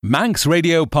Manx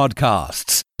Radio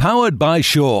Podcasts, powered by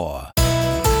Shaw.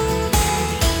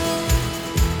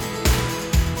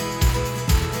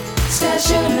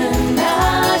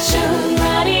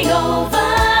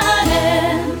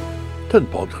 Ten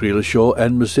podchriele Shaw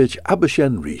en message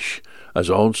Abishen Rish,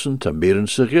 as onsen te miren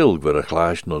se gilg vir a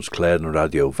glaas ons klein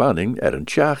radio vanning een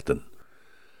tjachten.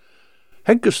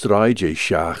 Henke strijd je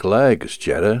sjaag leges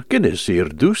jerre, genis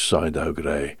hier dus zijn ou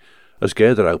grey. As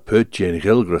geder au put jen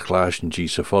gilgre glaasjen je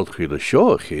se podchriele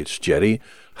Shaw geets Jerry,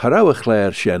 harauwe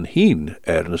klaar shen heen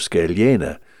na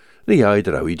skeliene, ni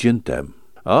eider au I jintem.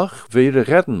 Ach, vire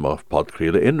redden mof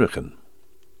podchriele inrichen.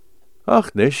 Ach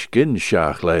nish gin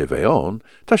sjaag leve on,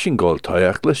 tashin gol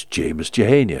toiachtless James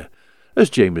Jehania.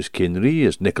 As James Kinry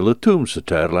as Nicola Toombs de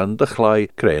Terland de chlai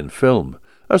crane film,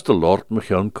 as de Lord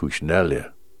Machon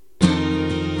Cushnelia.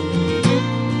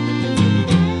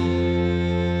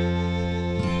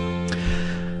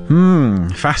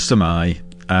 Fast am I,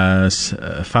 as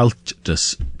falt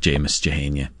dus James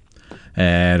Jehania.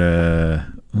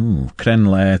 Cren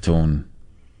leton.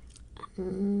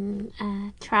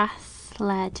 Tras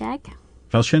ledeg.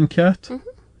 Fel sin ceart?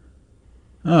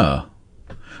 Ah.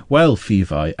 Well,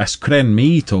 Fifi, as cren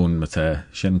me ton mate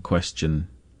sin question.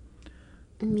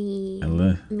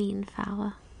 Mean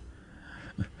flower.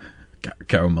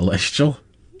 Gaw molestial.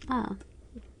 Oh.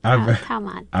 Aber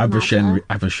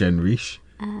rish.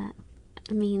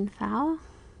 Mean flower.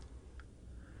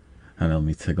 And I'll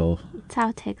me tiggle.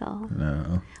 Tau tiggle.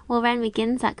 No. Well, when we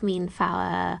ginzak mean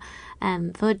flower,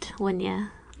 vud wunya.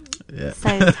 Yeah.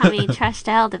 So Tammy trash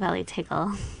del de belly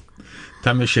tiggle.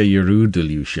 Tammy she yeru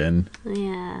delusion.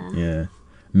 Yeah. Yeah.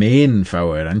 Main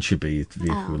flower and she be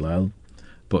vihulal.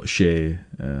 But she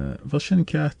was she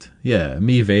cat? Yeah,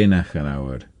 me venach an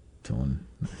hour ton.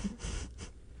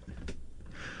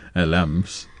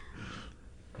 Lambs.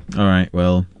 Alright,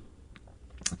 well.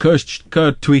 Cur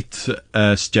tweet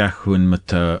stjach hun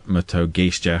mato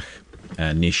geistjach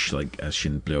nish like as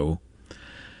shin blow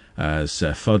as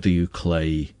foddy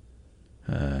clay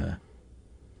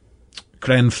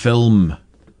cren film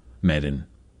medin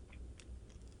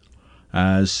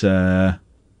as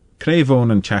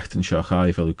Cravon and Chachten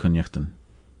Shachai velu kunyachten.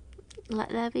 Let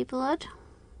there be blood?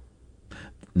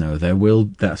 No,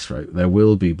 that's right, there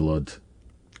will be blood.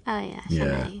 Oh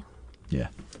yeah. Yeah.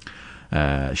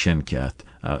 Shenkiat.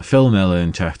 Film Ella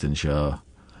and Chachten Shaw.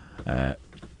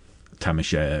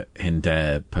 Tamisha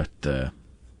Hinde put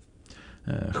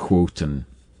Chwoten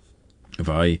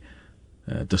vai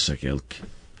Dussagilk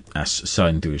as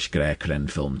sign duish grekren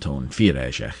film tone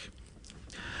Firejach.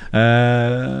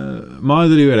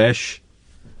 Mother Uresh.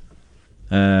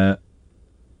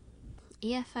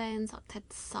 Earphones octed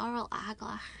Sorrel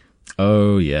Aglach.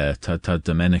 Oh yeah, ta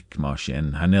Dominic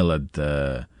Marshin. Hanil had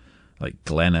like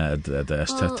Glenna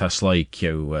tas like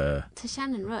you to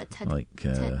Shannon Rudd like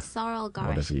Sorrel Garish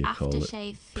whatever you call it,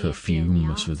 aftershave perfume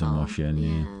with the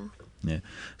Marshin. Yeah.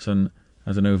 So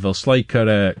I don't know. Vel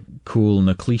sliker cool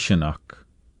na clichenach.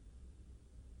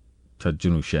 Ta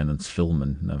Juno Shannon's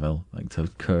filming novel like ta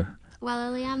cur.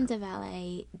 Well, Liam de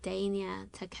Valley,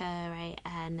 Dania to cur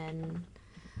and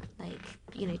like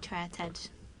treated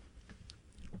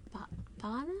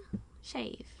Barna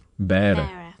shave.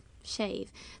 Bear.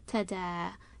 Shave to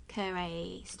the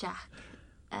curry stack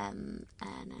and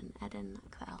Eden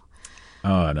Quell.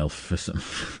 Oh, an elfism.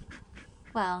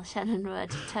 Well, Shannon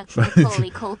Rudd took Macaulay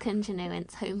Culkin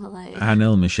Genuin's Home Alone.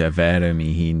 Hanel Misha Vera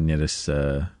me he near us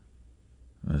I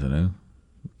don't know,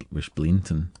 wish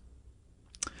Blinton.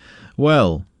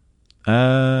 Well,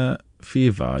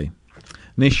 Fivi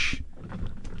Nish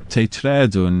te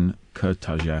tredun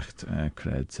kurtajacht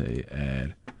cred te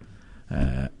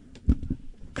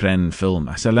Cren film.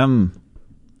 Asalam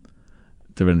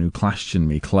there are new question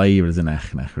me clay as an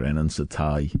echnach ren and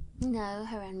satai. No,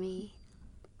 her and me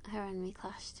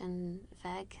clashed in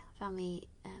veg family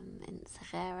in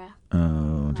Sahara.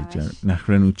 Oh, did you nach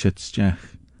renu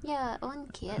chitsjach? Yeah, on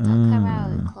kit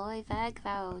carao cloy veg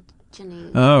vow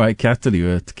janu. All right, catter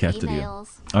you.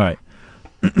 All right.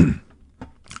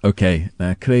 Okay,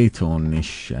 Creighton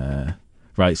ish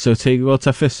right, so take what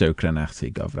a fisso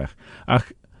crenachti govrach.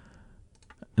 Ach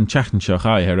and Chachten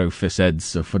Shachai hero fis ed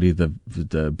so for the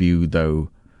bew do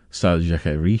saljach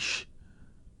a rish.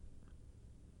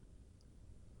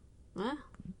 What?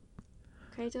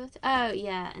 Oh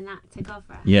yeah, and that tick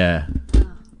over. Yeah.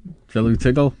 Velu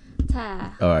tiggle?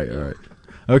 Alright.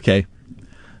 Okay.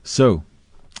 So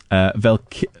vel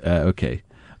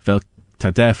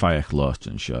tadefayach lost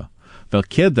and sure. Vel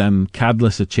kidem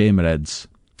cadless a chamereds.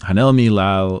 Hanelmi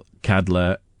lal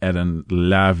cadla eran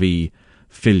lavi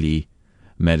fili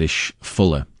Medish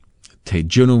fulla. Te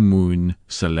Juno Moon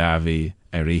Salavi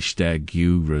éiste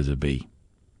giú rud a bí.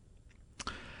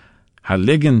 Ha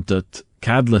ligin dut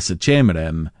cadla sa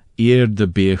chémer ir de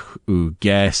bích ú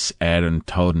gás an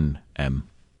toden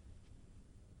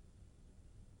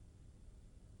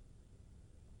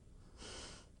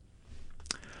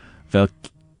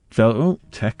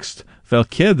text. Fel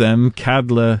ciadam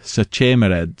cadla sa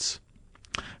chémereds.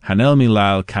 Hanel mi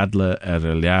lal cadla a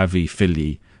leavi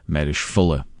fili merish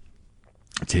fulla.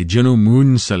 Te junu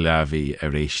moon sa leavi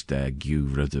éiste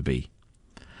giú rud a bí.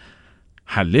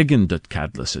 Ha ligin dut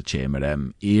cadla sa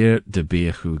chémer ir de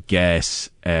bích ú gás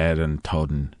an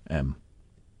toden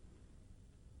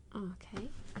Okay.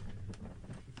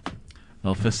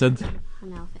 Elfised?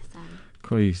 Hanel Fissan.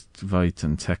 Cwy fait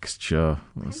yn text sio.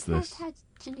 What's this?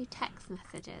 Do you text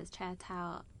messages? Try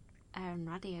to Aaron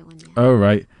radio when you. Oh,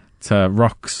 right. Ta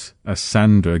Rox a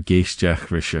Sandra geisteach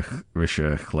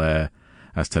risha chlé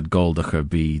as tad goldach a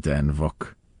bí den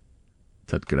vok.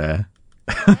 Tad gré.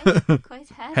 Quite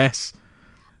head. Hes.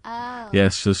 Oh.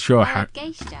 Yes, so sure.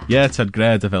 Geisha. Yeah, tad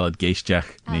gré developed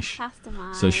geisteach nish.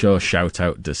 Pastamai. So sure shout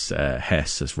out this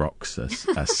Hess as Rox as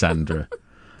Sandra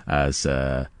as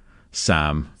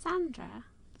Sam. Sandra.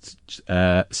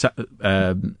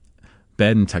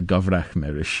 Ben ta govrach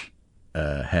merish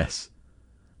Hess.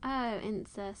 Oh,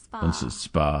 it's a spa. It's a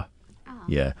spa. Oh,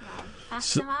 Yeah.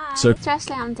 So, so-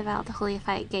 especially am developed a chwilio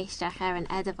fight geishtach an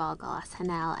edivogol as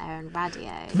hanel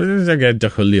radio. Fydd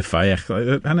ydych chwilio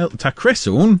ffaiach. Ta Chris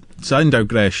o'n, sa'n daw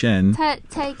gre sien. Te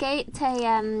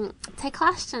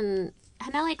claston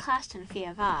hanel claston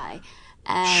fia vai.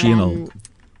 Shinel.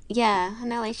 Yeah,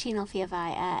 hanel shinel fia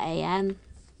vai am.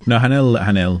 No,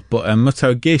 hanel. But ma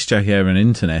taw geistach ar an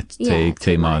internet Yeah, te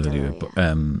te maadr maadr, yw. But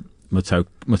ma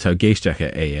taw geistach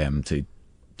ar AM te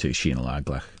shinel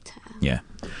aglach. Yeah.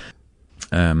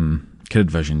 Kid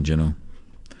version, you know.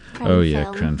 Oh yeah,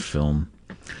 cren film.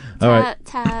 All right.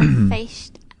 Ta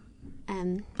faced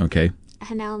Okay.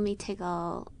 hanel me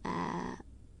tiggle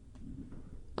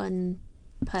un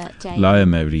put Jane. Laia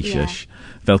me rishish.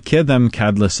 Fel ciadam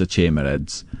cadlas a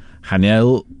chémereds,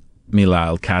 hanel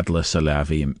milal cadlas a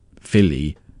lavi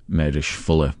fili merish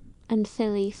fulla. And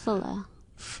Philly Fuller.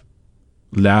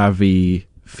 Lavi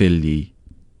fili.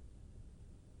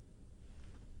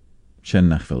 Shen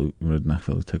nach fel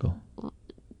tiggle.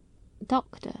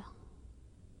 Doctor.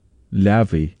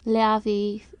 Lavi.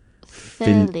 Lavi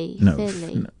Philly. No.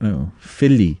 Philly. No.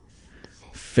 Fili.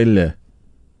 Fille.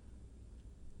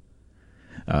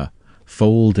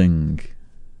 Folding.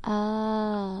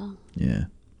 Oh. Yeah.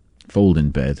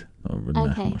 Folding bed.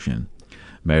 Okay.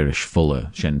 Merish fuller.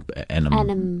 Shen enam.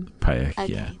 Enam. Paich,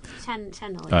 Okay. yeah.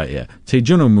 Channel. Yeah. Te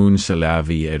juno moon sa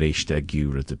lavi éiste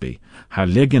giúra de bí. Ha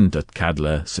ligin dut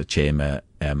cadla sa chéime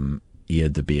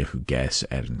iad de bí chu gás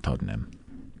an todnem.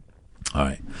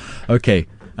 Alright. Okay.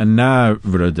 And na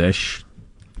rudish.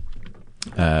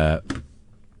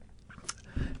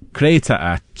 Creta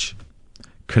ach.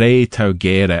 Creta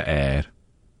gera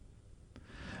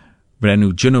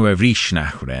Renu juno a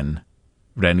rishnach ren.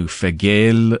 Renu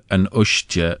fegel an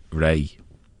ustja rei.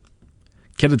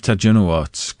 Keda ta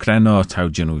junuots, kreno tau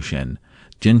junushen,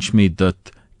 jinch mi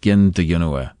dut gin de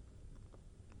junua.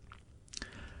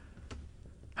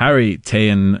 Harry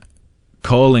tein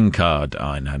calling card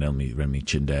ein hanel mi remi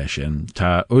chindeshen,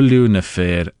 ta ulu na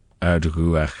fer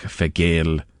ardruach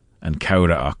fegel an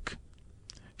kaura ak.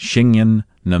 Shingen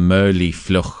na merli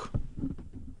fluch.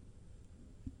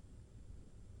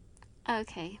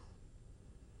 Okay.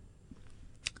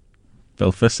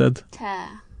 Fel fysed?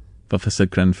 Ta. Fel fysed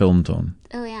cren film ton?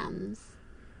 Williams.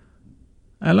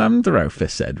 Elam dyrau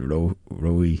fysed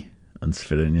roi yn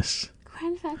sfyrinius.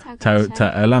 Crenfed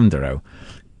Ta elam dyrau.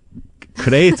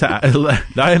 Creta,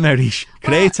 da emerish,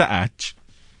 creta ach,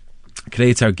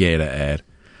 creta gera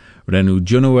renu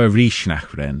juno a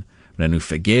rishnach renu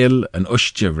fegel an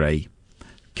ustja rei.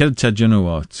 Kilta juno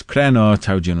wat, creno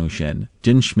tau juno shen,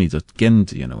 dinshmidut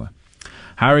gind juno.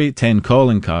 Harry ten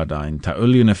calling card ein, ta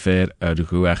uliuna fer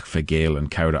ruach fegel an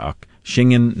kaura ak,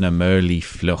 shingen na merli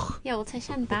fluch. Ja, wel, het is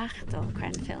een bachtel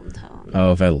crenfilm toon.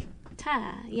 Oh, wel.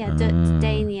 Ta, ja, dut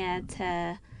Dania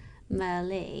te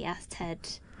Merli as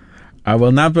Ted.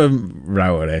 Wel, na be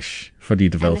rauwerish, for die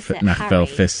de nach wel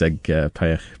Harry. fissig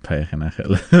peich en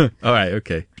achel. Alright,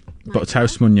 okay. But tau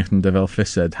smunjach de wel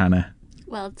fissed, Hannah.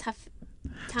 Wel,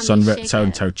 Son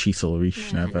tau chisel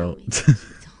rish na wel.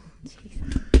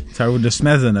 Tau de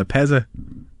smedden a pezza.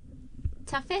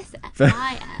 Ta fis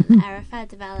mai a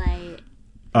fed fel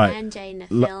NJ na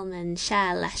film and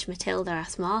share lesh Matilda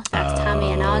as Martha as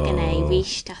Tammy and Argane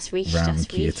reached us Ram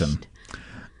Keaton.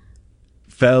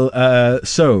 Fel,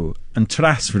 so, yn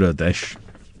trasfrydish,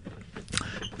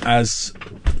 as,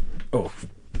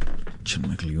 chyn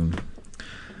mae gliwn,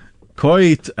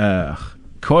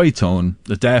 Coitón,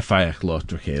 the defaich lot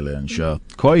chéile an seo.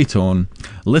 Coitón,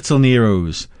 Little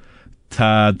Neroes,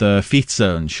 tá de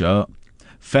pizza an seo.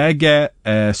 Fege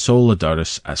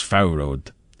Solidaris as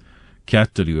fáród.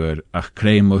 Ceatúir ach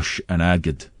crémush an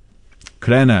agad.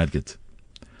 Cren agad.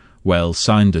 Well,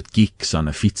 signed at geeks on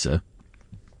a pizza.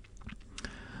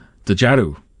 De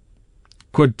jaru.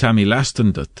 Quod tammy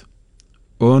lastendut.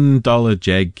 $1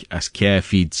 jeg as care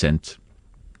feed cent.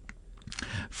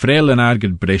 Frail an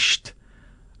agad brisht.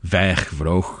 Vech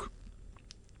vroch.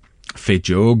 Fe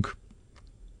jog.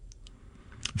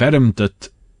 Verum dat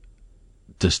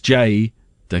dus jay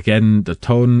de gen de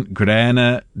ton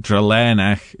grana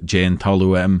dralenach jane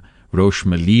toluem rosh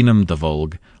melinum de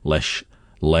volg lesh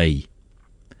lay.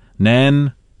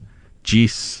 Nen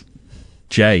gis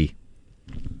jay.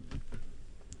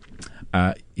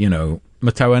 You know,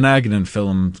 mataw an agnan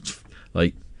film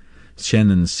like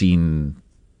Shannon scene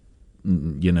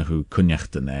you know who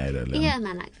cunyacht air. Yeah,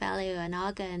 Manak value an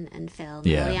organ and film.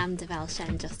 Yeah. William Devel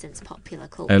Shen just in popular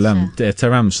culture.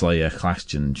 Taram slay a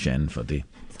clastion Shen for the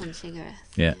Sunshingereth.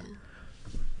 Yeah.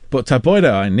 But ta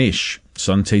boida I nish,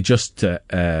 son te just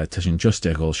tashin just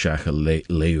egol shach a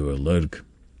leu a lurg.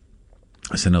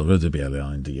 As an already be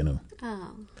you know.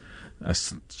 Oh.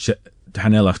 As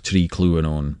hanelach 3 cluen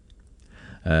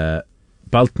on.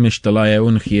 Baltmish de laia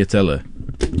un chietelle.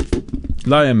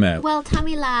 Laia me. Well,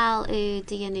 Tammy Lal u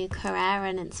dianu Carrera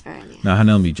and Innsvernia. Na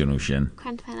hanel mi janushin.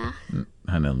 Quantfenach.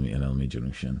 Hanel mi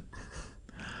janushin.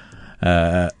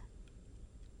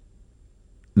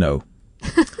 No.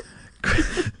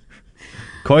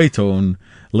 Coitón,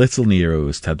 Little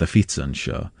Neroes had the pizza an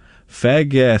seo.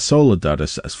 Feg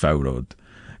Solidaris as fáród.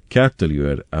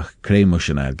 Ceartúir ach crémush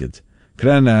an agad.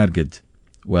 Cren agad.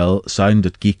 Well, signed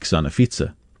at geeks on a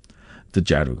pizza. De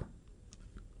jaru.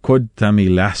 Quod tammy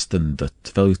lasten dat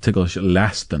fel tiggles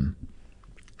lasten.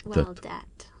 Well,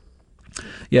 debt.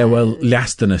 Yeah, well,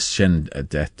 lasten is shen a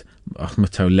debt. Ach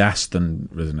matau lasten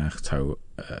riddenach tau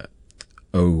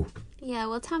oh. Yeah,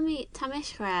 well,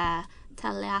 Tamishra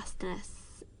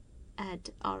Talastanis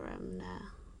ed orum na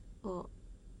or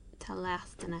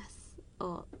Talastanis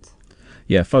ort.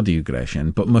 Yeah, foddy you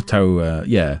greshen, but matau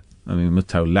yeah, I mean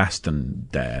matau lasten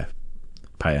there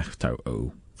payach tau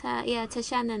oh. Yeah, ta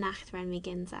Shen and Nacht ren mi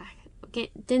ginzach.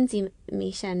 Dinsey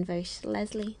mi Shen vosh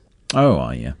Leslie. Oh,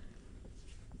 yeah.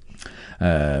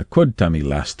 Quod tammy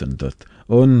lasten dat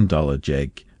 $1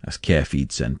 jeg as care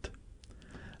feed cent.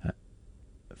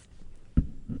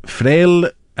 Frail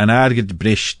an argid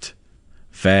brisht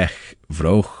vech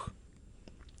vroch.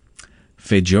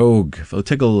 Fejog. Fel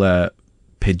tiggle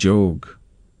pejog.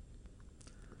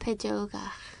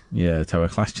 Pejogach. Yeah, tawa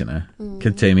clasjana.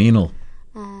 Kid tamenal.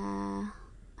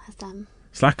 Hasdam.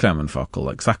 Slacklam and fockle,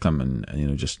 like slacklam and you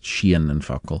know, just shean and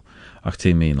fockle. Ach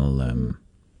tamenal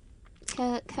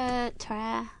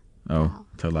Tra. Oh,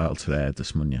 tawlal tre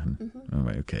this munyan. Oh,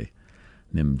 right, okay.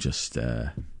 Nim just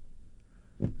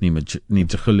Nim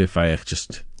de chulle feich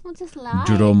just Well, just lie.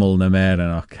 dromel na mer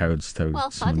and och houds to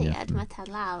Well, foddy ed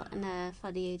matalal and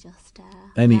foddy just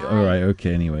any lie. alright,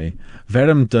 okay, anyway.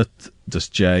 Verum dut dus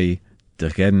jay de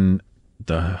gen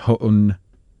de houn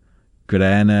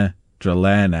grana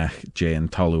dralenach jay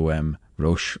and toluem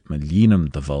rosh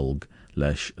melinum de volg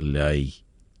lesh lei.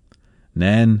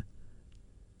 Nen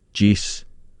gis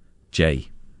jay.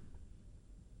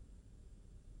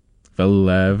 Vel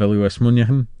was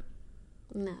munyahan?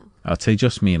 No. I'd say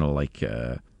just mean like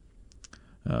a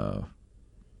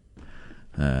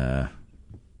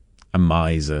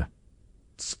miser,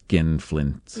 skin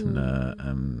flint,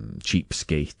 and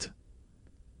cheapskate.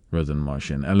 Rather than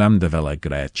Martian. Alam de vela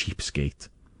gra cheapskate.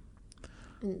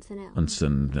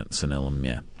 Unsen ilm,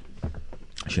 yeah.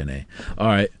 Shene.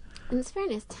 Alright. And it's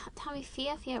fairness, Tommy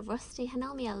Fia Rusty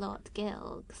Hanel me a lot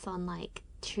gilgs on like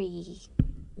tree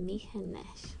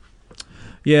mihanish.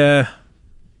 Yeah.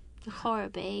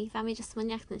 Horrible. Fami just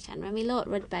munyak na shen. Remy lot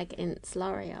Rudbeg in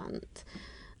Sloriant.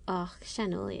 Och,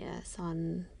 Shenulia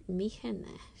son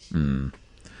mihanish.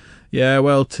 Yeah,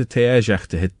 well, to teajach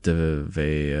to hit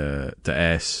the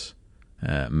S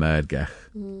merdgach.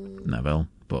 Navel,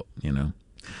 but you know.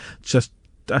 Just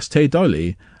as te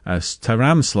dolly as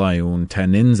taramslai un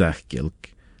ten inzach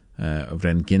gilk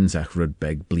ren ginzach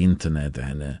Rudbeg blintene de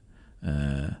henne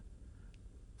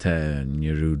te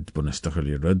njerud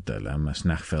bunastachel ruddel as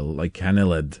nachvel like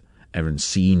haneled erin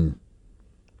seen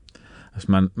as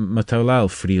man matolal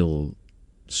friel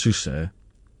suse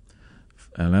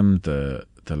de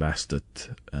lastet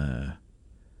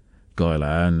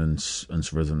goila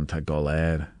and rhythm ta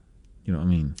golair, you know what I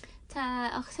mean.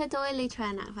 Och te doily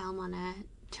tre na velmona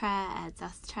tre eds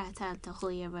as tre te de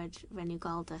hulia rud renu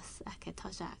goldus eke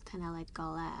tojak teneled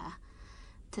golair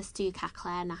to stu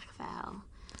caclair nachvel.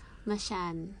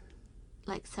 Mashen,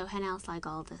 like, so hen else like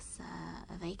all this,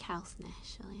 a vake house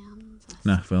nish, Williams.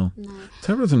 Nachvel. No.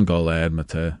 Terror and Golair,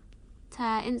 Mate.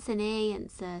 Ta insane,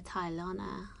 it's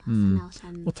Tylona.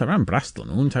 Well, Taran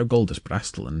Brastlin, won't have Goldus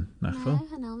Brastlin, Nachvel. No,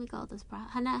 Hanel me Goldus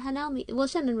Hanel me, well,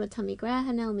 Shannon would Tommy Gray,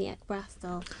 Hanel me at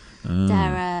Brastel.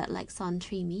 There, like, son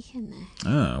tree meekin there.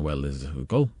 Ah, well, there's a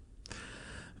goal.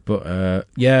 But,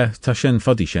 yeah, ta shen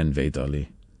foddy shen ve dolly.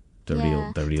 The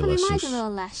real Tommy Essus. might have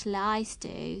all lesh lies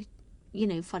do, you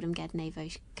know, fodum get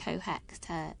nevo cohex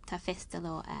ta fistel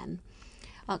or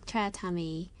Octra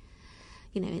Tammy,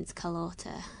 you know, ins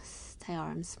calota,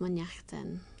 teorum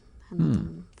smunyachten,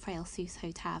 and frail sus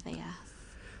hotavias.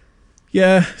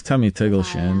 Yeah, Tammy Tiggle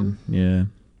shen, yeah.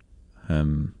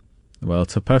 Well,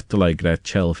 ta pertalai gret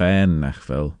chelvan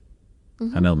nachvel.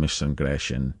 Hanel mission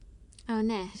greshin. Oh,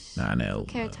 nish. Hanel.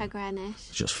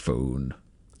 Kirtagranish. Just phone.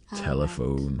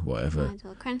 Telephone, whatever.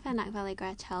 Crenfa Nakveli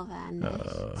Gra Chelvan.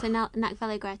 So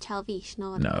Nakveli Gra Chelvish,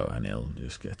 no? No, and he'll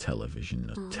just get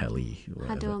television, or telly,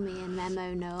 whatever. Hadomi and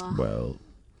Memo, no. Well,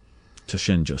 to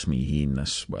shen just me heen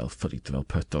as well, for it to well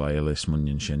put the Ilis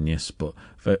Munyan shen, yes, but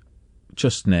for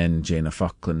just nen Jane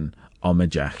Falkland,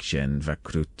 Omajach shen,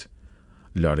 Vakrut,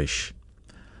 Lorish,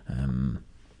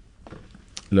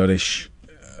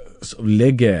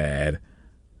 Liger,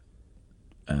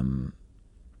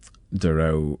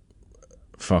 Derou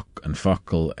Fock and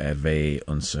Fockel ve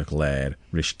unseglair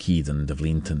rish Keeden de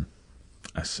Vlinten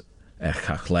as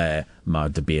chachlair maar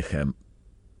de beerche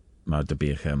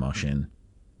machine.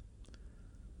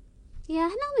 Yeah,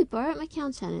 Hanel me borrow my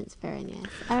count tenants very nice.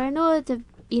 I know the,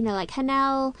 you know, like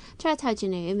Hanel try to you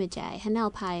know image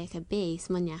Hanel Pike a base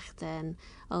munyachten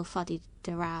o foddy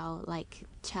derau like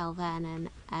Chelven and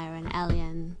Aaron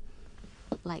Elian.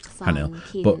 Like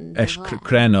Hanel, but esh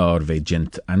Crenor ve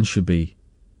gent anshabi.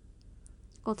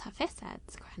 Well, ta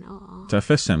fissets Crenor. Ta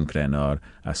fissem Crenor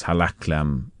as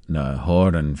halaklam na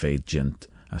horan ve gent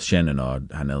as shenanor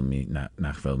Hanel mi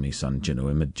nachvel mi son geno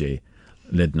image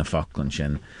lid na Falkland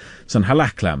shen son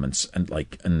halaklam and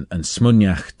like and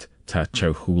smunyacht ta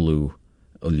chowhulu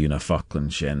uluna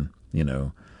Falkland shen, you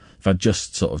know, for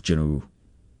just sort of geno,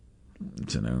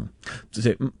 you know.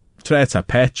 Treta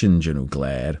Petchin Juno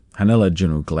Glare, Hanella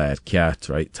Juno Glare Kiat,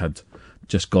 right, had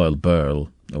just Goyle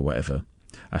Burl or whatever,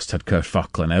 as tad Kurt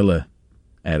Falkland Ella,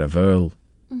 Era Verl,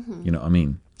 you know what I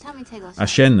mean? Tell me take a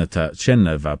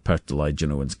Shenna va Pertalai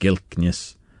Juno and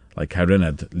Gilknis, like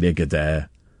Harinad Ligade,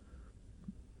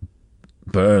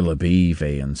 Burl a bee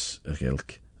veins a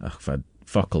Gilk, ach va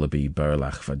Fokkel a bee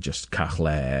Burlach va just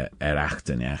Kachle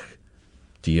Achtenach,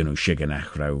 do you know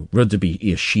Shiganach Row, Rudderby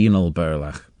e Sheenal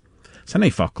Burlach. San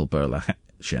ei Fockel Burlach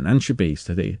shen anshabes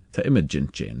to Imogen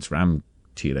James Ram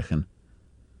Tirachen.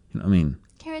 You know what I mean?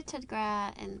 Kirated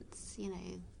Gra and, you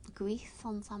know, Greece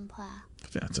on some player.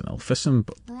 That's an Elfism,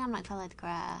 but Well, I'm like Valid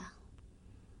Gra,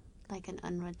 like an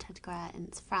unrooted Gra in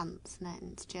France, not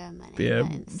in Germany,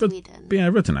 not in Sweden. Be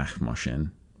a Rudenach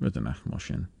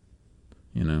Moshin,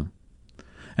 you know.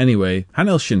 Anyway,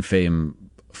 Hanel Shin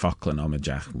Fame Falkland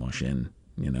Omajach Moshin,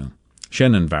 you know.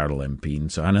 Shen and Varl Empeen,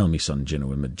 so Hanel mi son Gino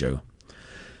Imid Joe.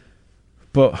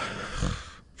 But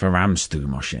for Ramstu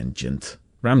Moshen Jint,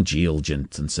 Ram Geel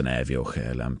Jint and Senevio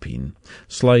Che Lampeen,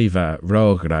 Sliva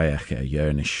Rog Raiache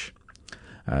Yernish,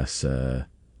 as an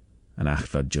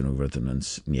Achvad Gino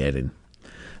Ruddenans Nierin.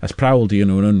 As prowled you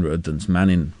know Unruddens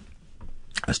Manin,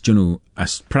 as Gino,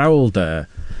 as prowled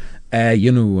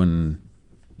you know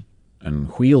and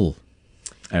wheel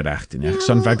Achtin,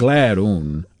 son Vaglair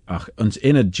own. Ach, ons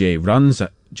in het J runs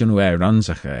Juno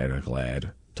runsach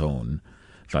glad tone,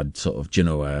 vad sort of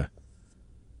Juno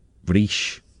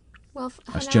Vrish. Well,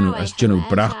 as Juno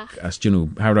Brack, as Juno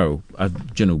Harrow, as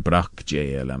Juno Brack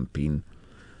J Lampeen,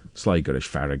 Slygerish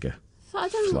Farraga,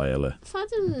 Flyella.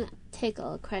 Fodden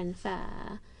Tiggle Cren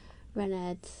Fair,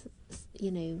 Renard,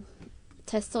 you know,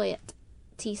 T-Soyet,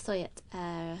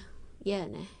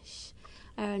 Yernish,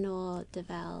 Aranor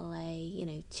Devel, you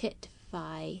know, Chit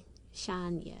Vi.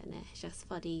 Shan Yernish, as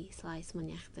foddy slice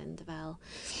munyachten de vel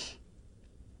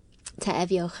te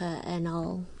eviocha en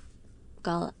all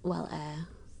gal well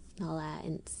nol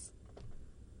ins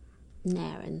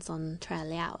nerens on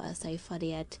treliawa so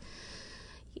foddy ed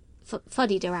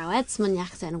foddy de rau eds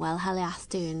munyachten well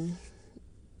haliastun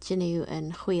Genu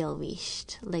and wheel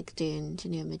wished lig dun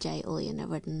Genu majay ullian a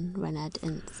rudden rened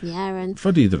ins nieren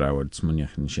foddy de rau eds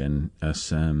munyachten shen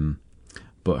as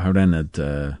but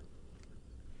harened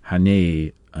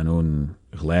Hanne an own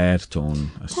glare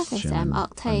tone as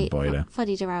boire.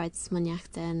 Foddy de raweds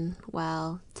munyachten,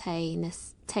 well, te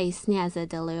snyaza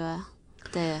de lua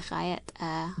de riot.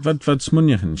 Vad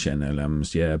smunyachen shen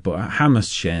elams, yeah, but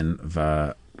hamas shen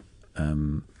va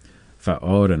va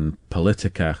oren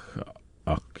politicach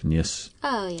ac nis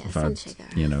Oh, yeah, vad, sugar.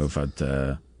 you know, vad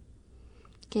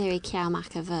Gary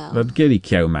Kiamak a Verl. vad geri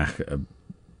kiawmach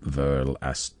verl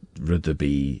as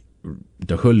rudabi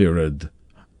de hulurud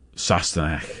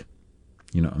sastanach,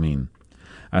 you know what I mean?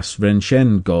 As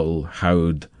Renshen gol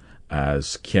haud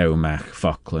as kiawmach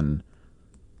Falkland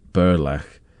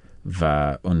burlach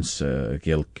va uns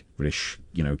gilk rish,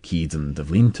 you know, Keeden de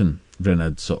Vlinton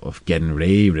Renad sort of gen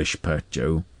ray rish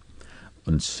pertjo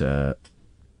uns as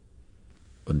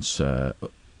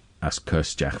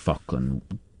Kirstjach Falkland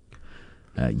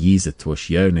yezet was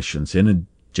yernish uns in a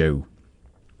Joe.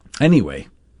 Anyway,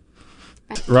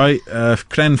 right,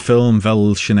 Kren film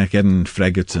vel shinek eden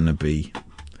fregerton a bee.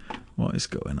 What is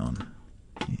going on?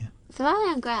 Yeah. So while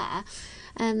I'm gra,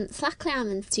 slackly I'm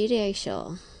in studio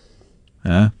show.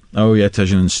 Oh yeah,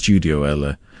 Tajan studio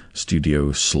ella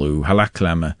studio slew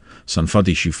halaklama son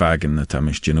foddy shufagan that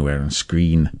amish January on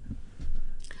screen.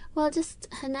 Well, just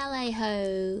Hanele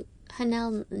ho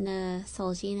Hanel na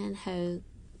Solgina ho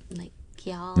like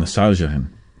Gyal Nostalgia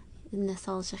him. na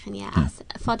Solgina, yeah. As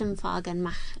Fodden Fagan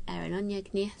mach an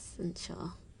Onyagnius and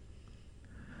sure.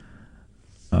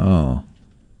 Oh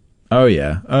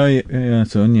yeah.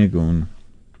 It's Onyagun.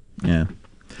 Yeah.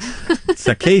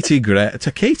 Ta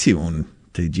Katie un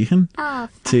did you? Oh,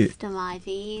 fasta my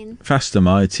veen. Faster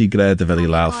my ti gred the very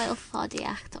laugh. Oil foddy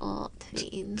act or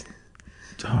veen.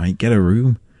 Alright, get a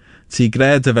room. Ti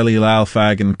gred the very laugh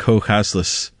and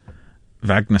co-hasless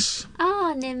Vagnus.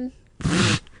 Oh, nim.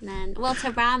 Then well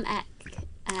to ram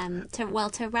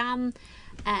to ram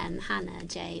Hannah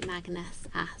J Magnus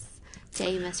as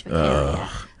James Ricaria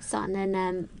son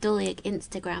and Dullig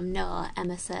Instagram no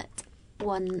Emerson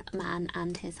one man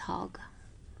and his hog.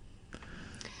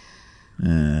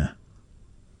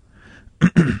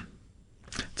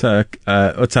 Ta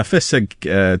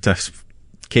fysig ta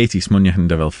Katie Smunyahan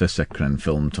devel fysig kren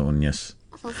film tonius.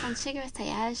 Well, fan cigarette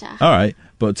Asia. Alright,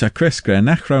 but ta Chris gren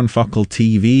nachraun focal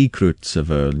TV crut sa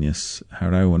vernius.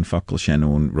 Harau and focal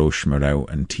shenon rosh marau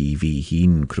and TV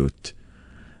heen crut.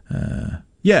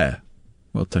 Yeah.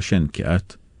 Well ta shen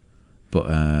kiat.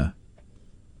 But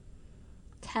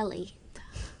telly,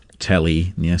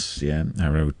 yes, yeah.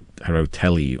 Harau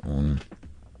telly on.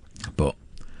 But,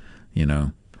 you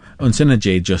know, unsina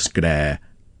J just gre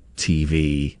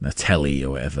TV, na telly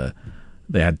or whatever.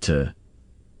 They had to,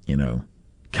 you know,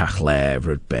 cachle,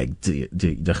 rudbeg,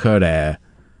 the chure,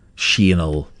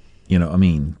 sheenal, you know what I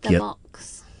mean? The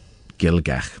box.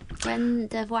 Gilgach. When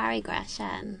the Wari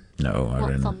Grashan. No, I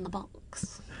What's don't. on the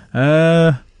box?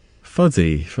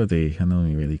 Fuddy. I know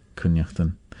you really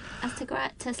couldn't. As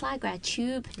to slag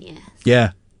tube, yes.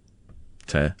 Yeah.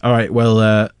 Alright, well,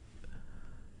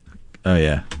 oh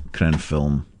yeah, Kren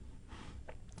film.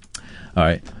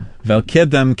 Alright. Vel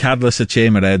kedem cadlas a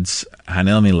chamereds,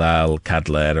 hanelmi lal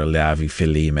cadler or lavi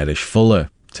fili merish fuller,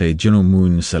 te juno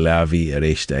moon sa lavi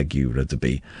erecht egu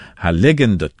radabi. Ha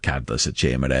liggen dut cadlas a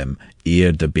chamerem,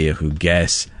 eer de beer who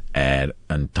guess and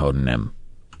tonem.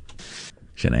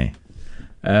 Shane.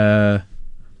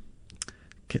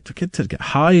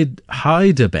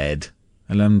 Hide a bed.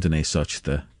 Alamdene such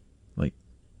the like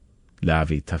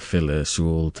lavi ta filla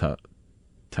soul ta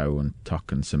and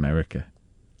tokens America.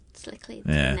 Slickly,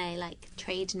 Yeah. like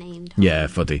trade named. Yeah,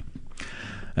 fuddy.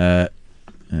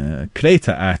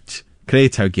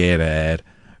 Creta gera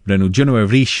renu juno a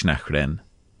rish nach ren,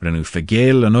 renu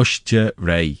fagel an ustja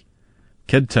rei.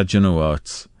 Kedta juno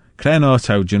arts, cren art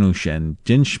how juno shen,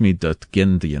 jinshmi dut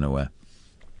gind junoa.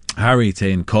 Harry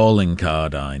tain calling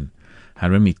cardine.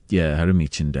 Harimi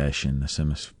chindeshin, a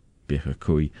simus bicha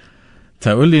kui.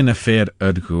 Ta ulin a fair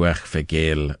udguach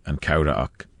fagel and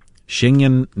kauraak.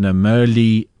 Shingen na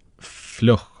merli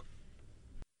fluch.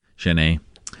 Shene.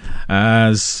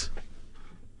 As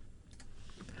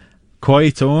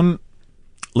quite on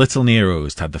Little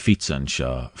Nero's had the feet on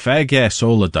shaw. Fage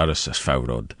sola doris as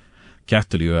faurod.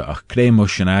 Catulua ach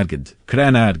cremush and argid.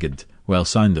 Cren argid. Well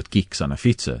signed at geeks on a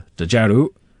fitza. De jaru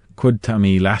could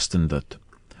tammy lasten dat.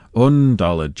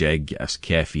 $1 jeg as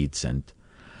carefeed sent.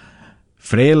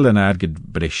 Frail and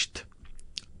argid brisht.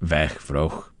 Vech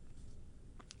vroch.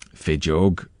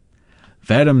 Fijog.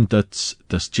 Verum duts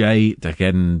jay de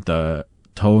gen de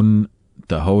ton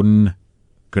de hon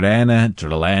grene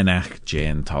drlenach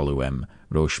jane taluem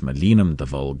rosh malinum de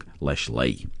volg lesh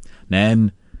lay.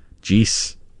 Nen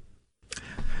jees.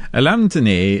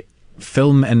 Alamdene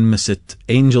film en misit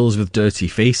Angels with Dirty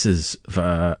Faces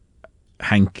for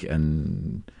Hank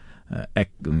and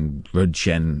Ek and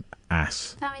Rudshen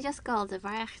ass. Can we just call the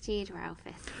Varechid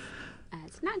Ralphus?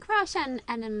 It's not Groshan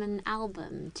Eneman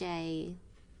album, J.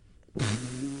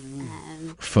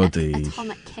 Fuddy.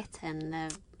 Atomic Kitten,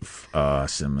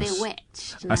 Simus.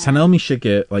 Bewitched. As han elmi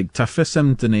shige, like, ta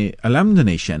fysem dyni, alam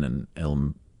dyni sien yn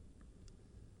ilm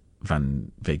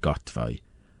van fe got vai,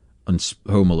 ons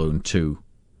Home Alone 2,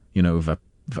 you know, va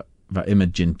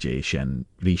imagintje sien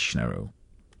rish naro.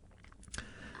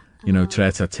 You know,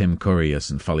 treta Tim Curry as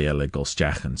yn ffaliele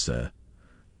golsjach yn sa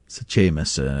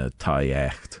chemas tai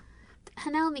echt.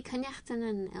 Hanel mi cynyachten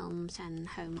yn ilm sien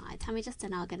homai. Tam mi just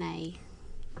yn arganau,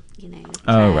 you know,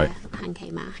 right.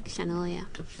 Hanke Mac, sien olia.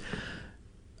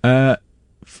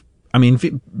 I mean,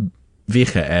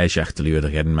 viche eisiach de luwyd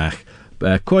ag edyn mach.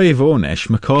 Coi fôn eich,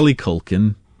 Macaulay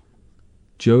Culkin,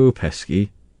 Joe Pesci,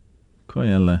 coi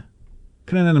ele.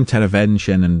 Cyn yn terafen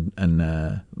sien yn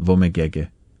fomegege.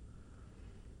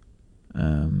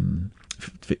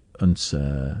 Ons,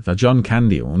 va John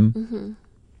Candy on.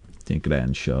 Ti'n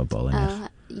gre'n sio bol yn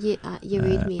You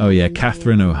read me. Oh yeah,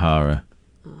 Catherine O'Hara.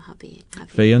 Oh, happy.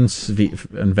 Fe ons,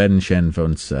 yn fen sien fe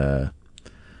ons A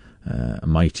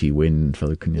Mighty Wind for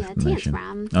the Yeah, T.S.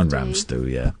 Rams. On Rams too,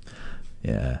 yeah.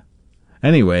 Yeah.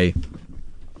 Anyway,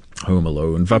 Home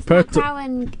Alone. Va pert...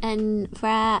 Rowan and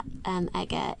Bra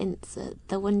Egger in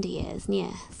the Wonder Years,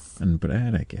 yes. Yn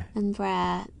brer ege. And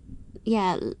Bra,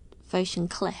 yeah, Ocean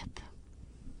Clip.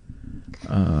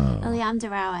 Oh. Liam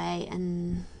Derawe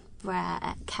and Bra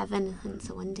Kevin in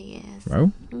the Wonder Years.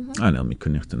 Wow. I know me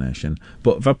cynnycht yn eisiau.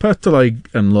 But va pert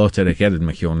like yn lot erich edrych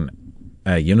mech yon,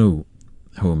 you know,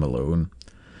 Home Alone.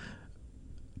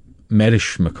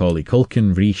 Merish Macaulay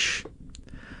Culkin rish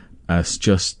as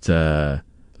just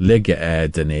ligge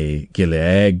yn ei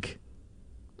gileeg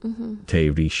te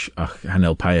rish ach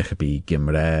hanel paich bi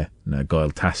gimre na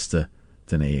goel tasta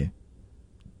dyn ei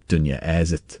dunya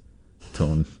ezit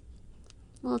ton.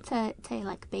 Well, te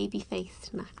like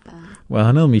baby-faced nakba. Well,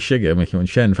 hanel mi shige mech yon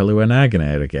shen fellow yn agen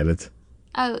gerrit.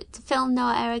 Oh, to film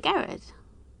Noah Era Gerard?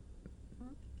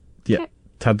 Yeah.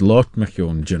 Tad lot mech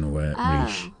yon jynwe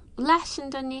rish. Lesh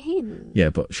and done your hidden.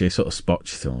 Yeah, but she sort of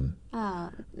spotch tone.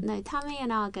 Oh, no, Tammy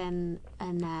and Argan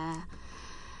and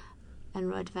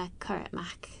Rodva Currit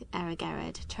Mac Era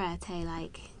Gerard try to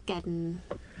like Gedden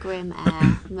Grim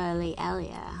Air Merly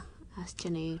Elia as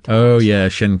Janu. Oh yeah,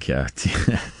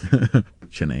 Shenkiat.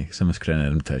 Shenny, some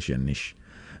screen nish.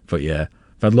 But yeah,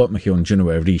 vad lot mech yon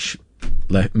jynwe rish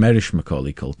Merish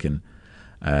Macaulay Culkin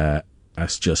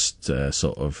as just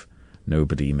sort of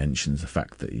nobody mentions the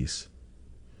fact that he's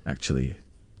actually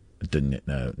done it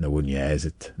no one years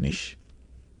it nish.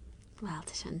 Well,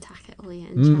 to shantak it all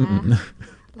in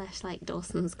less like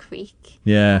Dawson's Creek.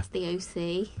 Yeah. That's the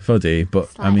OC. Fuddy, but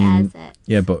Slight I mean Airs it.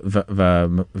 yeah, but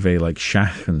they like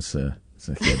shach and so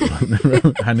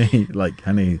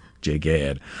Hanny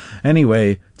jigger.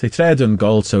 Anyway, te tred on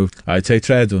goal so I te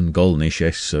tred on goal nish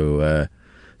so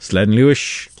Sledden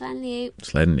Lewis.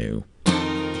 Sledden Lew.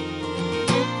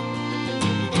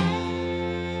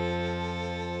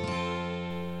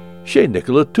 Sé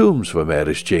Nicola Toombs van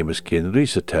Merish James Kinry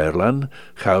sa Terlan,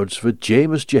 gouds voor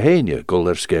James Jehenia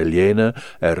Guller Skelljena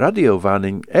Radio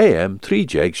Vanning AM 3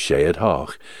 jeg Shayad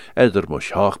Haag, eder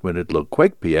mosh haag minute lo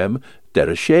kwek PM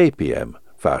der Shay PM,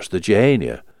 vast de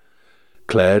Jehenia.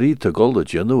 Clary te Guller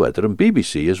Junu eder een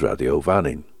BBC is Radio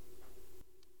Vanning.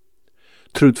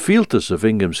 Trud Fieltes of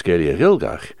Ingham Skelje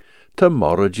Gilgach, te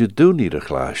Morra Jeduni de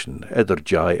glaasjen, eder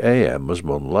Jai AM as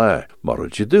mon la, Morra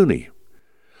Jeduni.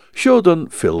 Sjodan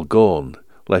Phil Gone,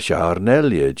 leis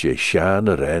Arnelia je Shan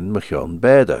a ren machon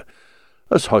beda.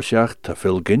 As hoshach ta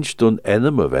Phil Ginstun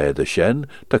enem a veda shen,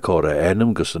 ta cora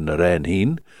enem gussen a ren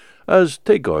heen, as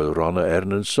te goil ronna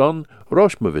ernen son,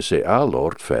 rosh me visse a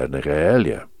lord ferne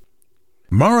gaelia.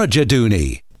 Mara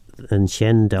Jaduni. And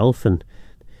shen dolphin.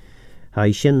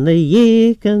 Hij shen de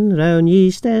jeken round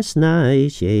yeast des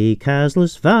night, je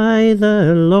castles vai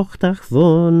the lochtach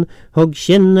von, hog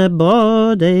shen the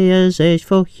body as eich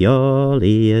for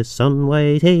jolly, a sun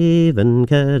white haven,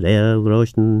 carel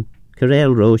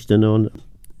roasten on.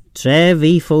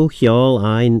 Trevi fo jol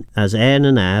ein, as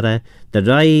en ara, the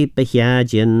rai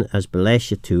behiadjen as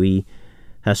belesje tui,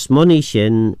 has money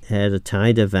shin a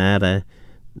tide of ara,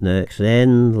 na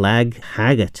kren lag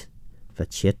haggart,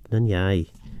 vat and jai.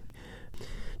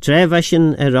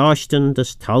 Trevashin Ashton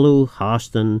des Talu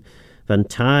Hasten, van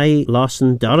Tai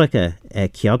Lossen Dorica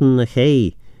Kjodden a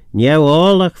Hay, New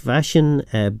Allach Vashin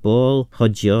Bol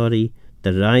Hodjori,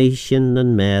 the Raishin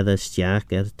and Mether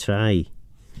Stjaker Try.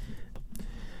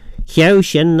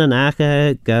 Hjauwshin and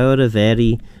Aka Gaur a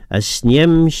Veri, as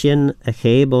Sniemshin a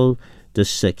Cable, the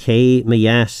Sakay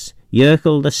Mayas,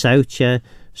 Yerkel the Soucha,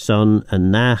 Son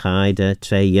and Nahida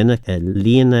Treyina a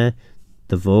Lena,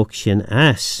 the Vokshin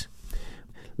Ass.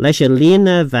 Leis a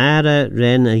lína vara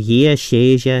ren a hia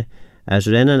séja as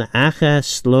rennen acha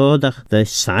slodach de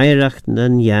sairacht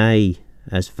nan jai,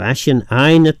 as fashion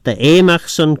einet de emach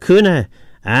son kunne,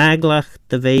 aglach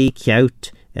de vei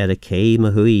kjout a came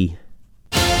a hui.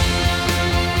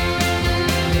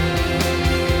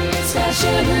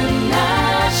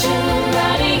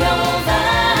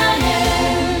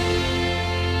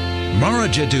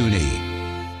 Morajadooney.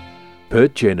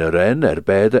 Put Jane Ren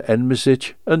beide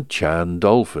enmesich en Chan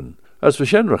Dolphin, as we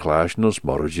shenrachlash nos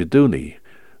Morajadooney,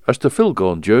 as de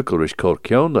filgon jukerish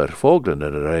korkion foglen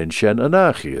en shen en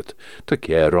achiet, te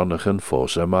keironigen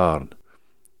fosa marn.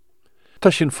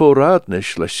 Tashin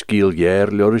voorraadnish les skiel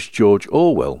loris George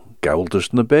Orwell,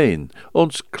 gauldus na bain,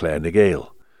 ons kleine gale.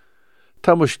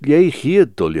 Tamus je hier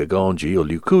dulje ganji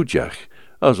ol ukujach,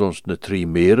 as ons na 3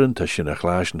 meren tashin a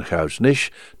glaas na gouds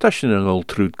nish, tashin een ol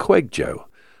trud kwegjow.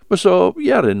 Maar zo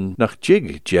jaren nach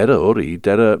jig jere ori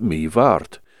dere mi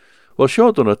waard. Wel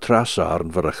sjod on a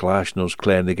trasarn voor a glaas nos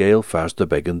kleine gale fast de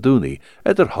begendooni,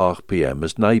 eder 8 p.m.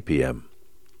 as 9 p.m.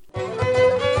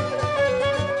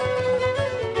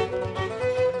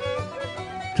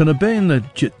 Tan a ben na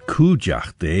jit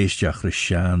cújach de éisteach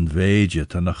rishan veje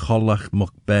tan a cholach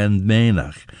mok ben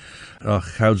menach,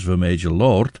 ach houds va major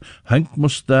lord, hank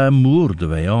must da moer de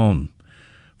vei on.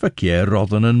 Verkeer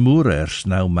rodden en moer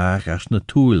snau maag as na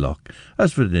toeilach,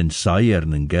 as vir den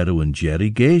saiern en geru en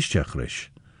jerry geestjach rish.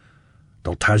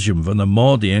 Dal tasjum van a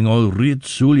modi eng ol ried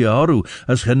soelia aru,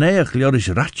 as geneach liorish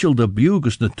ratchel de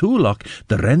bugus na toeilach,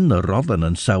 de renne rodden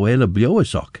en sauele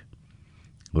blioesok.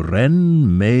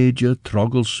 Ren major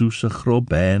troggle soos a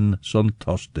chroben son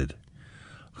tosted.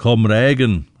 Chom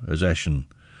regen, as eshen.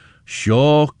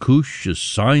 Shaw kush is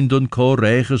signed on co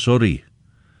reges ori.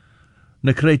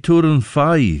 Na creaturen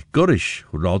fai, gurish,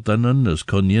 roddanen as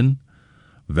cunyon.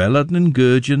 Velad in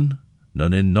gurgen,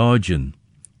 nun in nodgen.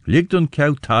 Ligd on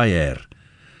cow taier.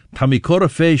 Tammy cora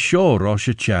fe shaw rosh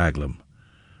a chaglum.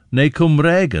 Ne cum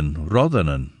regen,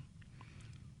 roddanen.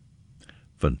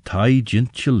 Van tai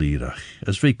gintjelirach,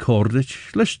 as ve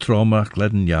cordich, les tromach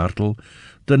ledden jartel,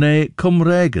 dene cum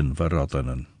regen va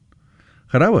roddanen.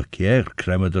 Gerawa kier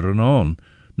kremeder an on,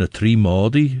 na 3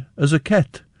 modi as a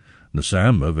ket. Na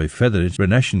sama ve feathered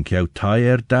reneshen kjau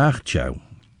taier dag chow.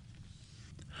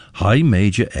 High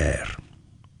major air.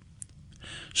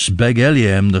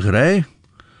 Spegeliem de grey,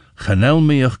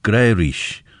 genelmeach grey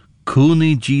rish,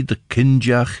 Cooney G de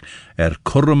kinjach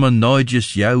currama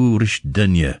noiges jou rish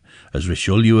dunje, as we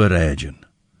shul you a regen.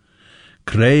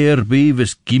 Creer be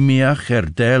vis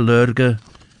gimiach de lurge,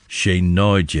 she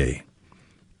noige.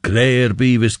 Creer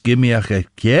be vis gimiach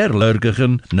kier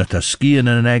lurgegen, nat a skien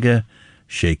en egge,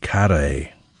 she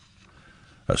carre.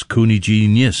 As Cooney G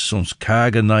nis ons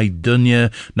kagen nai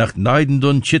dunje, nach naiden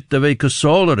dun chit de weke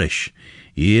solerish.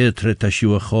 Hier tret as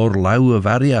you a chor lauwe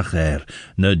variach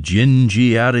na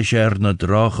gingy arish na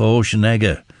drach ocean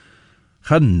egge.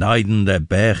 Gaan naiden de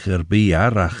becher bi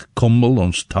arach, kummel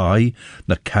ons tai,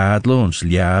 na cadlo ons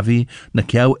liavi, na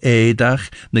kjau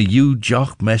edach, na you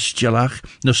joch mestjelach,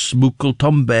 na smookel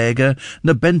tombege,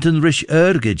 na benten rish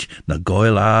ergij, na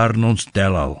goil arn ons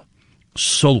delal.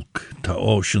 Sulk ta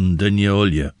ocean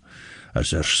dinjolje.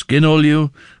 As skin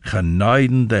olju, gaan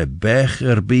naiden de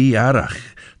becher bi arach,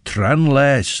 tran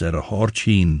les a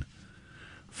horchien.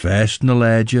 Fest na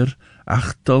ledger,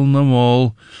 achtel na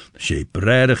mol, she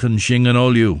bredigen shingen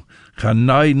olju, gaan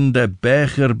naiden de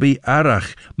becher bi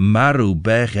arach, maru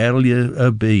bech elje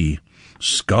a bi,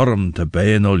 skorm te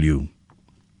bein olju.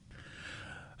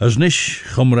 As nish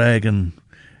chum regen,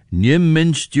 nim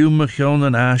minst ju mechon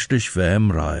an ashlish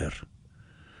vem raer.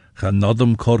 Gaan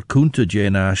nodum korkunte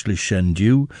jane ashlish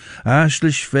shendu,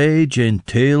 ashlish ve jane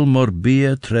tail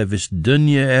morbia trevis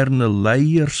dunje na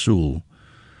leier soel.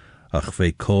 Ach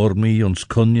ve kormi ons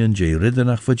kunjen je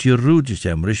riddenach wat je roedjes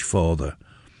emrish vader.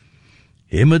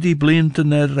 Immer die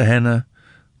blinten henne,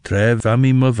 trev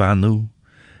ami me vanu,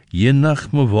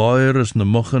 jinnach me voir as na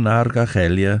mochen argach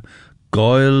elje,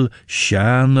 goil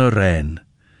sjane ren.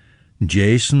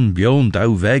 Jason bjond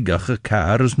au weg ach a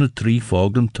kar as na 3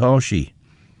 fogen toshi.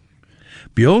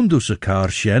 Bjond dus a kar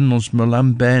shen ons me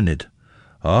lambenid.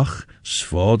 Ach,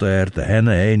 svode de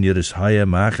henne een hier is haie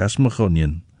maag as me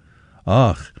gunjen.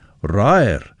 Ach,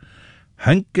 raer,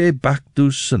 hanke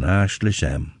bakdus en ashlish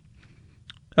em.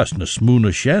 As na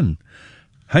smoene shen,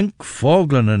 hank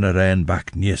foglen en a rein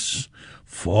bak nis.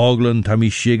 Foglen tammy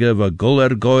shigge va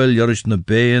guller goil joris na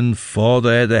been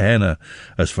fode de henne,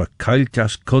 as va kalt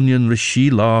as kunjen rishi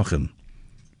lachen.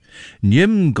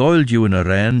 Nim goil you in a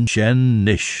rein shen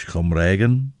nish chum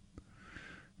regen.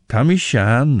 Tammy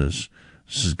shan as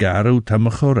sgaru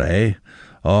tamachore,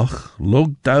 och,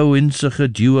 lug dau insach a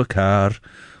dew a car,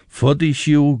 fuddy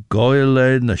shiu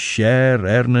goile na share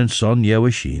ernen son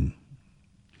yewashin.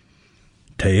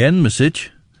 Taen message,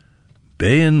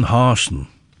 Bain Harsen.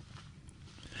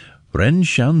 Ren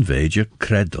Shan Veja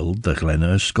credel de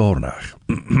Glenna Scornach,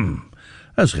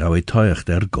 as gauw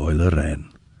tuicht goile ren.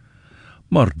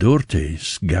 Maar doorte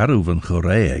sgarw van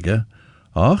choreege,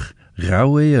 ach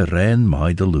gauw ren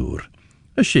mai de loer.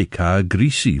 A sheka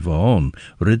grisi van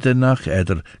riddenach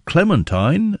eder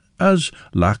Clementine as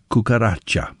la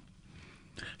cucaracha.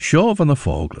 Shaw van de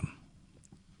vogelen.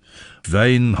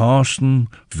 Wijn haasten,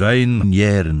 wijn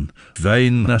jeren,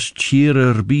 wijn as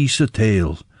tjierer biese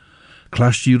teel.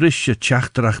 Clash die risje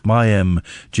tjachterach maiem,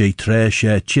 je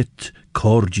tresje chit,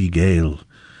 corgi geel.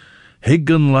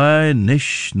 Higgen lai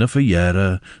nish na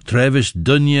verjere, Travis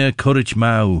dunje courage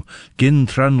mau, gin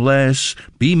tran les,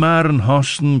 bi maren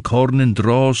hosten, cornen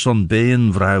dros on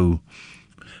been vrou.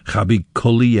 Gabi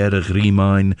cully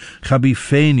griemijn, gabi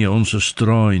feenje onze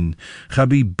stroin,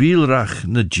 gabi bielrach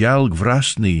na jalg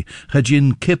vrasni,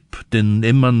 gajin kip den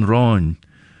imman roin.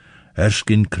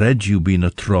 Erskin credju bin a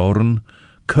troren,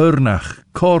 Kurnach,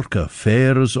 korke,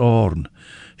 fair as orn,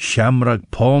 shamrag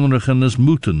ponrichen as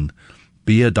muten,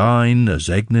 biadine as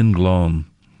egnin glon.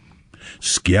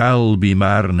 Skjal bi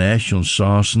mar nesh on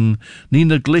sausen, ni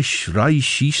na glish rai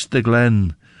shies de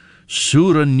glen,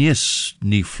 Sura nis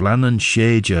ni flannen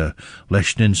shager,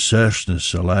 lesh nin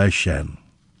sersnes a la shen.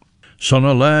 Son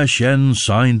a la shen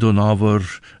signed on over,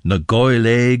 na goil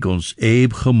eg ons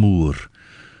eeb gemoer.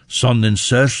 Son nin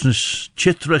sersnes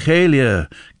chitrachelia,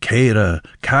 kera,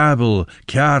 kabel,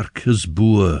 kjark as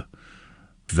boer.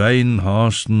 Wijn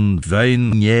haasten,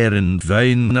 wijn jeren,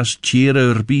 wijn as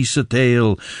tjierer biese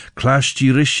teel, clash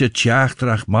die risje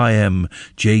tjachtrach maiem,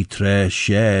 je tre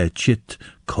she chit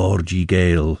corgi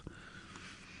geel.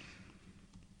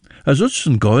 As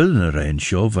utsen goilne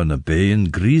reinshow van a bein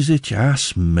griezit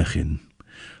as mechin.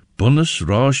 Bunnes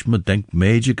rosh me denk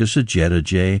magic as a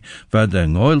jerejay, vad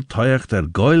een oil tuicht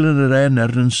goilne rein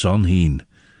een son heen.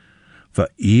 Va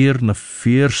na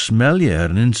 4 smelje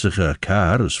in zich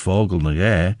kar as vogel na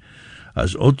gai,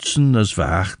 as utsen as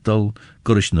vachtel,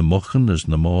 gurish na mochen as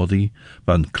na modi,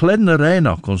 van kledne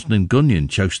reinach ons nin gunjen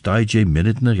chaustai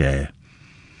minute na gai.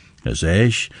 As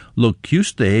eish, look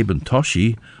custe eben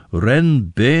toshi,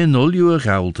 ren ben ulju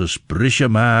galtes brische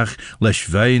maag, lesh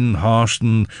wijn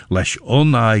haasten, lesh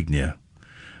oneigne.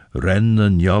 Ren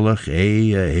en jollach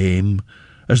a heim,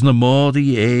 as na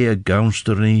modi a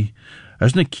gaunsternie,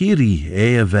 as na kiri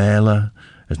a vela,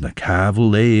 as na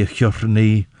kavel a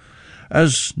churni,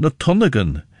 as na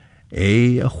tonnigan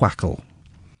a whackel.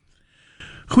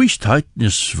 Chwiestheid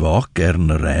svok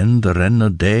na ren, de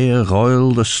ren de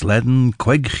roil de sledden,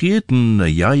 queg gieten a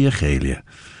jaie gelie.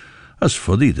 As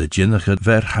fuddy de jinnige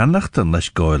verhannachten les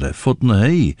goile, fut na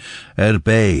hei,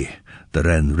 bij, de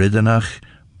ren riddenach,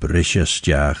 brische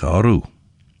stjach oru.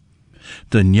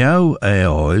 De njau a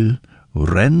oil,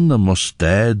 ren de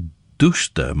mostad,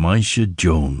 duste meisje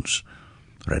Jones.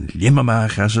 Ren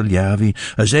limmamach as a ljavi,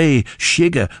 as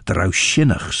shigge drau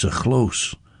shinnach se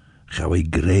chloos. Gauw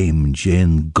greim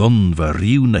Jane gun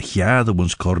variw na jade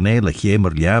ons cornele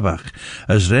jemer ljabach,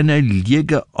 as renne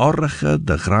liege orge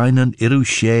de greinen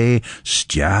iruche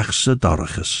stjaachse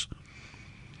dorges.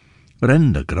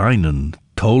 Ren de greinen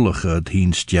tolige het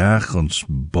hien stjaach ons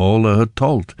bole het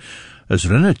tolt, as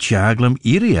renne tjaglem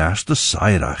irias de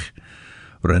sairach.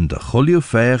 Ren de chulju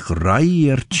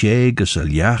rai tjeg as a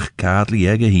ljach kadli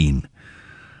ege hien.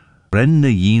 Ren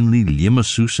de jienli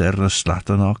limmesus na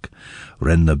slattenok,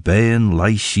 ren de beien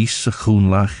leishies a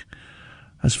groenlach,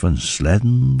 as van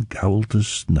sledden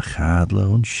gaultes na gadle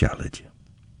on shalletje.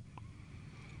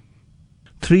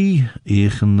 3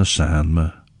 eigen na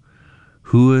saanme,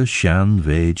 hue shan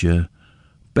veje,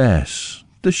 bes,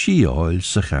 de she-oil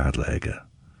sa gadlege.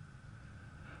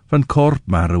 Van korp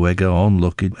marwege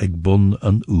onlukid eg bun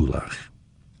an oelach.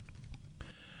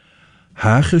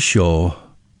 Hage shaw,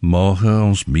 mogen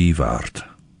ons mee waard.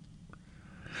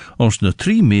 Ons na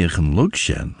 3 megen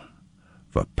luksjen,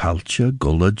 va paltje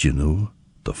gulle genu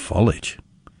de follage.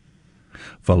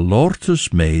 Va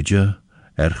lortus meje,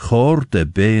 chor de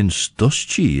been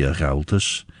stuschi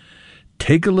gaultus,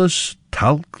 tegelus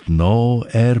talk no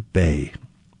bij.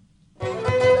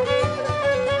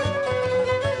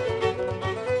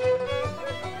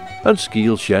 En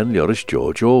skiel shen Joris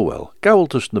George Orwell,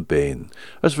 gaultus na been,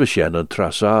 as we shen an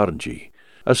trasarngi.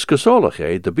 As skasolach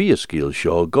de bieskiel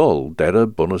shaw gol derre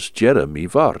bunus Jeremy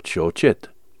vart shaw chit.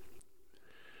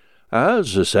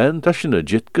 As a sen tashina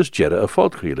jit gus jere a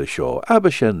fodgriele shaw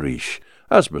abashen rish,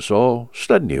 as me saw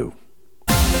slednu.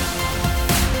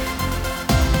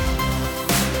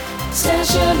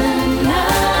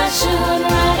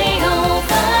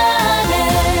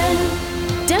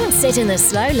 sit in the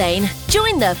slow lane?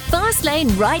 Join the fast lane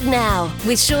right now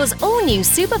with Shaw's all-new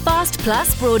Superfast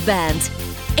Plus broadband.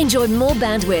 Enjoy more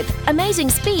bandwidth, amazing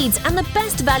speeds and the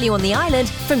best value on the island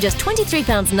from just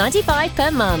 £23.95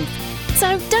 per month.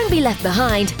 So don't be left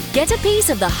behind. Get a piece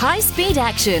of the high-speed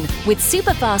action with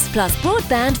Superfast Plus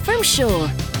broadband from Shaw.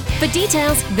 For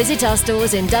details, visit our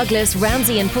stores in Douglas,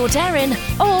 Ramsey and Port Erin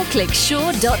or click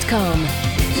shaw.com.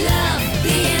 Love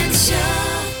being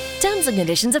Shaw. Terms and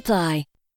conditions apply.